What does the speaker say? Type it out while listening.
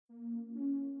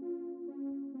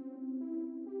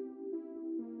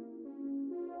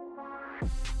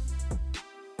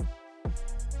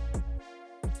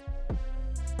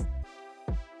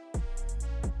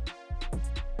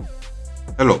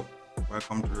Hello,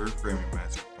 welcome to the Reframing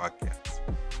Mindset podcast,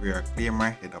 where I clear my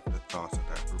head of the thoughts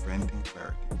that are preventing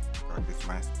clarity and practice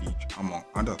my speech, among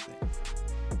other things.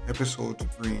 Episodes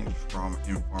range from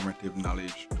informative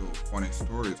knowledge to funny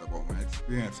stories about my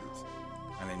experiences,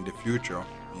 and in the future,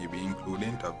 maybe include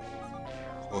interviews.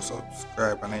 So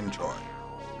subscribe and enjoy.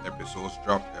 Episodes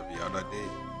drop every other day.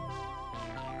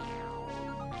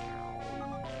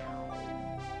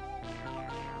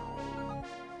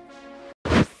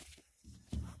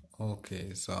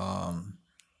 Okay, so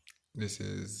this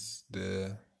is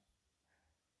the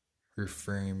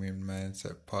Reframing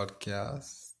Mindset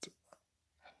podcast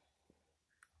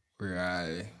where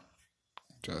I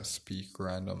just speak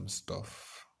random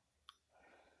stuff,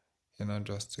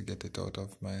 just to get it out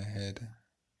of my head,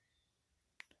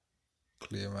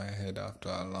 clear my head after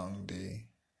a long day,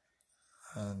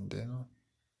 and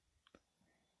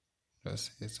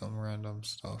just say some random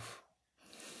stuff.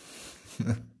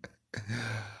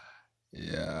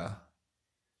 Yeah,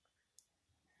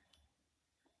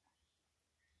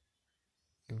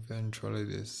 eventually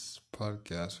this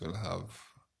podcast will have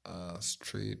a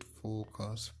straight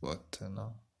focus, but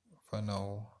for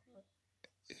now,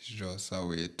 it's just a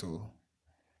way to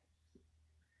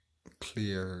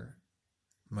clear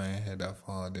my head of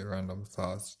all the random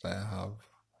thoughts that I have.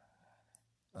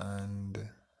 And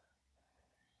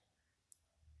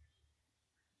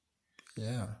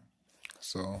yeah,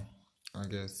 so I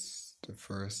guess the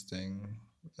first thing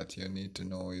that you need to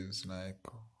know is like,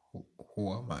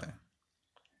 who am I?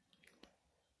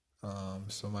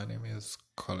 So my name is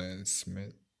Colin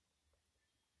Smith.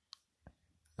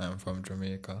 I'm from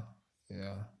Jamaica.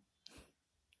 Yeah.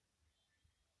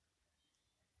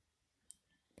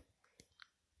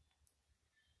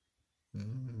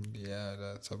 Yeah,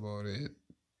 that's about it.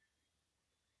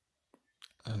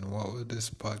 And what would this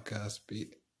podcast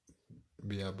be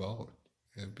about?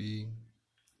 I'll be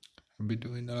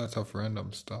doing a lot of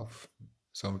random stuff.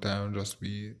 Sometimes just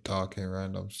be talking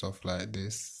random stuff like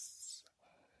this.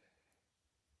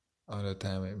 Other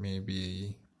time it may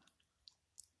be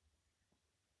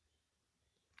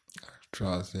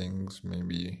actual things,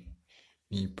 maybe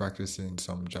me practicing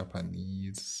some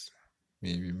Japanese,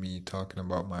 maybe me talking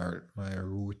about my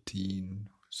routine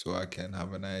so I can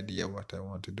have an idea what I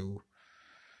want to do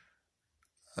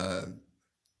uh,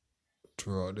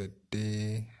 throughout the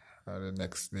day or the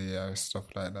next day or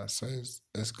stuff like that. So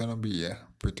it's gonna be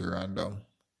pretty random.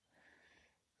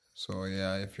 So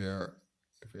yeah, if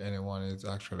anyone is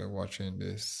actually watching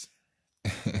this,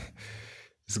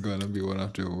 it's gonna be one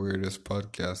of the weirdest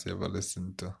podcasts you ever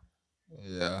listened to.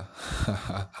 Yeah.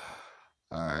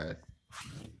 All right.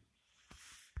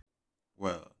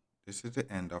 Well, this is the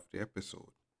end of the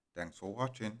episode. Thanks for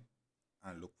watching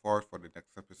and look forward for the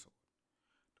next episode.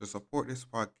 To support this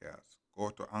podcast, go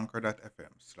to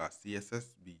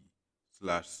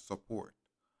anchor.fm/cssb/support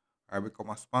or become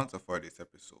a sponsor for this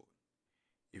episode.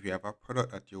 If you have a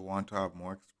product that you want to have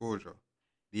more exposure,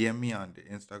 DM me on the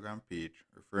Instagram page,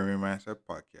 Reframing Mindset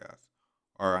Podcast,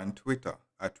 or on Twitter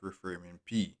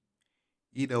 @ReframingP.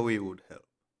 Either way would help.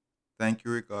 Thank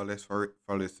you regardless for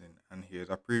listening, and here's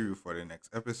a preview for the next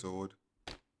episode.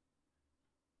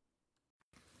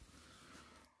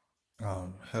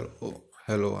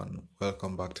 Hello, and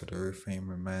welcome back to the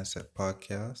Reframing Mindset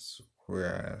Podcast,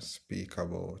 where I speak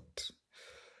about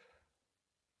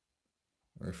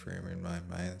reframing my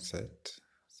mindset,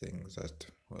 things that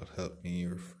will help me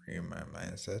reframe my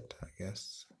mindset, I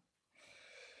guess.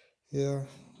 Yeah.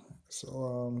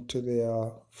 So today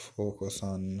I focus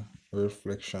on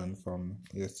reflection from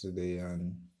yesterday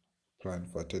and plan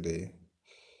for today.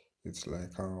 It's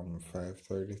like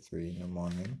 5:33 in the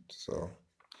morning, so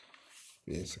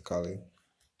basically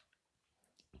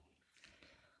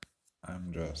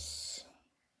I'm just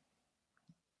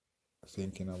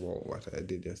thinking about what I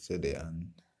did yesterday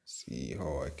and see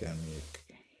how I can make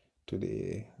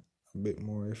today a bit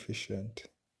more efficient.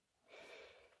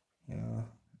 Yeah.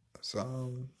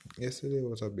 So yesterday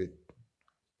was a bit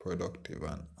productive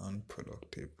and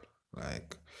unproductive.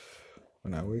 Like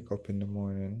when I wake up in the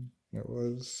morning, it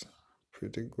was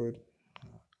pretty good.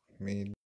 Made